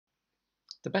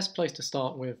The best place to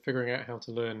start with figuring out how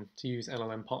to learn to use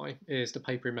NLMpy is the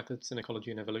paper in Methods in Ecology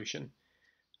and Evolution.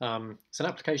 It's an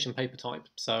application paper type,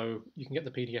 so you can get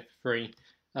the PDF for free,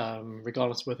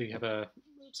 regardless of whether you have a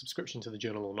subscription to the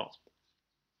journal or not.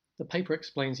 The paper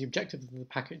explains the objective of the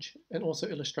package and also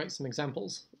illustrates some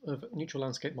examples of neutral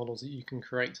landscape models that you can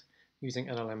create using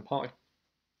NLMpy.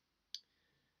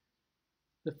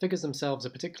 The figures themselves are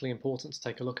particularly important to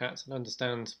take a look at and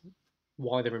understand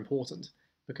why they're important,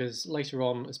 because later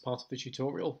on, as part of the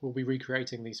tutorial, we'll be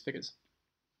recreating these figures.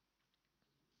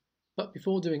 But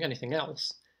before doing anything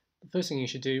else, the first thing you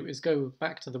should do is go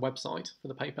back to the website for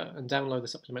the paper and download the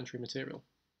supplementary material.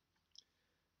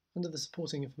 Under the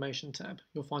Supporting Information tab,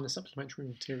 you'll find the supplementary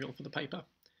material for the paper.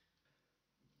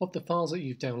 Of the files that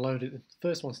you've downloaded, the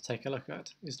first one to take a look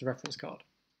at is the reference card.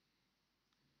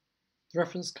 The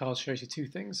reference card shows you two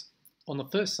things. On the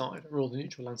first side are all the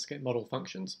neutral landscape model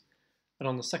functions, and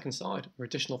on the second side are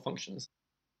additional functions.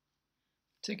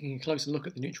 Taking a closer look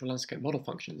at the neutral landscape model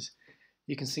functions,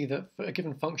 you can see that for a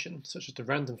given function, such as the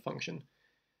random function,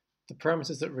 the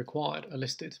parameters that are required are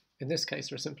listed. In this case,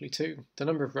 there are simply two: the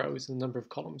number of rows and the number of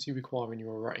columns you require in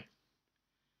your array.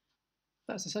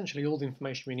 That's essentially all the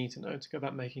information we need to know to go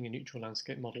about making a neutral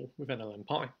landscape model with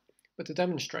NLMpy. But to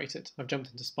demonstrate it, I've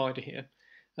jumped into Spider here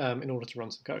in order to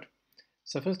run some code.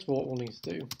 So first of all, what we'll need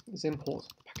to do is import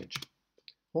the package.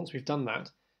 Once we've done that,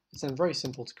 it's then very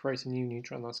simple to create a new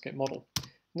neutral landscape model.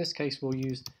 In this case, we'll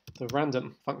use the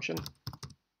random function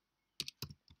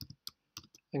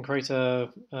and create a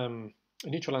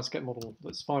neutral landscape model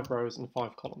that's 5 rows and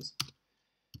 5 columns.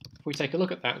 If we take a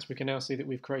look at that, we can now see that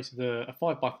we've created a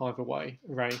 5x5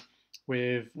 array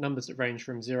with numbers that range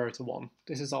from 0 to 1.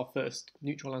 This is our first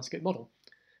neutral landscape model.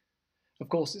 Of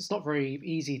course, it's not very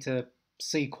easy to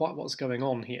see quite what's going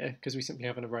on here because we simply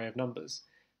have an array of numbers.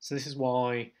 So this is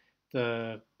why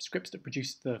the scripts that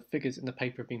produce the figures in the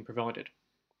paper have been provided.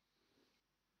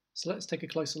 So let's take a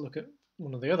closer look at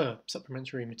one of the other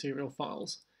supplementary material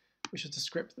files, which is the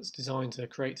script that's designed to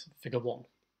create figure 1.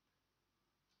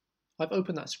 I've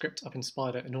opened that script up in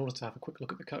Spider in order to have a quick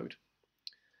look at the code.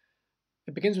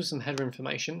 It begins with some header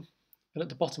information, and at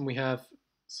the bottom we have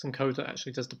some code that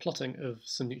actually does the plotting of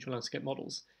some neutral landscape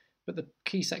models. But the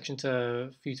key section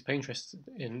for you to pay interest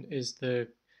in is the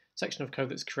section of code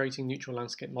that's creating neutral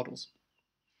landscape models.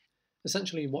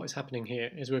 Essentially what is happening here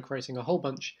is we're creating a whole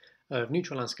bunch of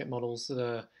neutral landscape models that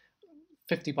are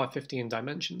 50 by 50 in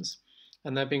dimensions,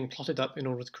 and they're being plotted up in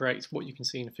order to create what you can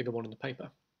see in figure 1 in the paper.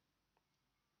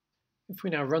 If we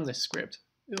now run this script,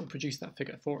 it'll produce that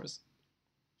figure for us.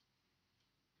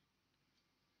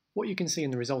 What you can see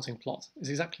in the resulting plot is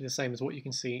exactly the same as what you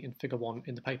can see in figure 1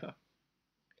 in the paper.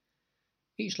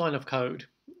 Each line of code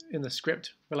in the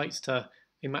script relates to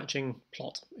a matching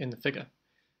plot in the figure,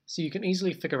 so you can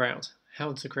easily figure out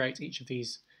how to create each of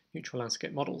these neutral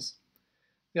landscape models.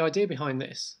 The idea behind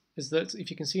this is that if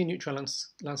you can see a neutral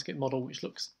landscape model which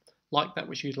looks like that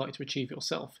which you'd like to achieve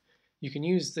yourself, you can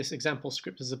use this example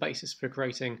script as a basis for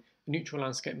creating a neutral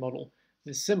landscape model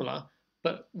that is similar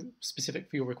but specific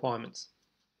for your requirements.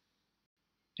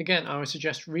 Again, I would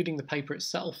suggest reading the paper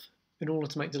itself in order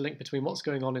to make the link between what's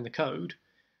going on in the code,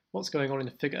 what's going on in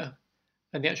the figure,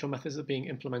 and the actual methods that are being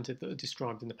implemented that are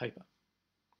described in the paper.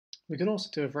 We can also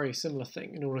do a very similar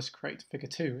thing in order to create figure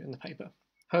 2 in the paper.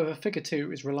 However, figure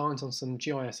 2 is reliant on some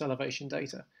GIS elevation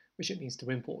data, which it needs to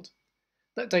import.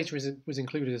 That data was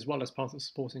included as well as part of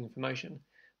supporting information,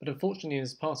 but unfortunately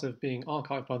as part of being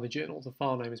archived by the journal, the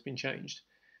file name has been changed.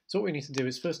 So what we need to do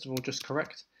is first of all just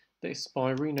correct this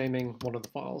by renaming one of the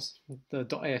files, the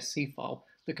 .asc file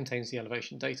that contains the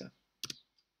elevation data.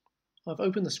 I've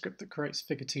opened the script that creates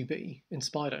figure 2b in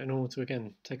Spider in order to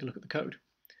again take a look at the code.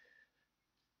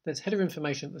 There's header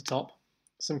information at the top,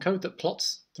 some code that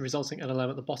plots the resulting NLM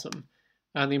at the bottom,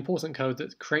 and the important code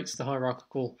that creates the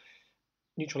hierarchical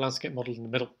neutral landscape model in the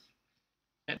middle.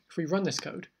 And if we run this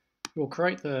code, we'll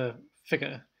create the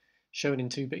figure shown in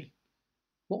 2b.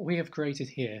 What we have created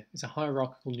here is a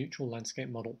hierarchical neutral landscape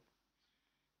model,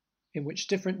 in which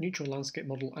different neutral landscape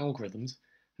model algorithms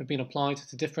have been applied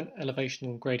to different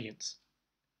elevational gradients,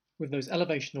 with those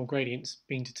elevational gradients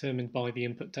being determined by the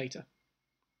input data.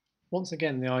 Once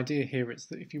again, the idea here is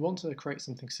that if you want to create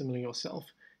something similar yourself,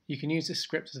 you can use this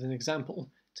script as an example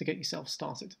to get yourself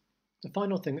started. The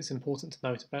final thing that's important to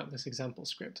note about this example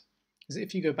script is that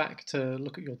if you go back to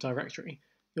look at your directory,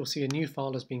 you'll see a new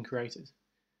file has been created.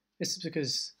 This is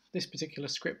because this particular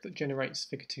script that generates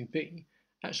figure 2b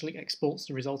actually exports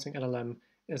the resulting NLM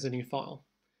as a new file.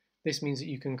 This means that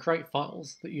you can create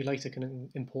files that you later can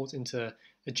import into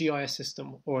a GIS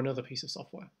system or another piece of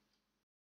software.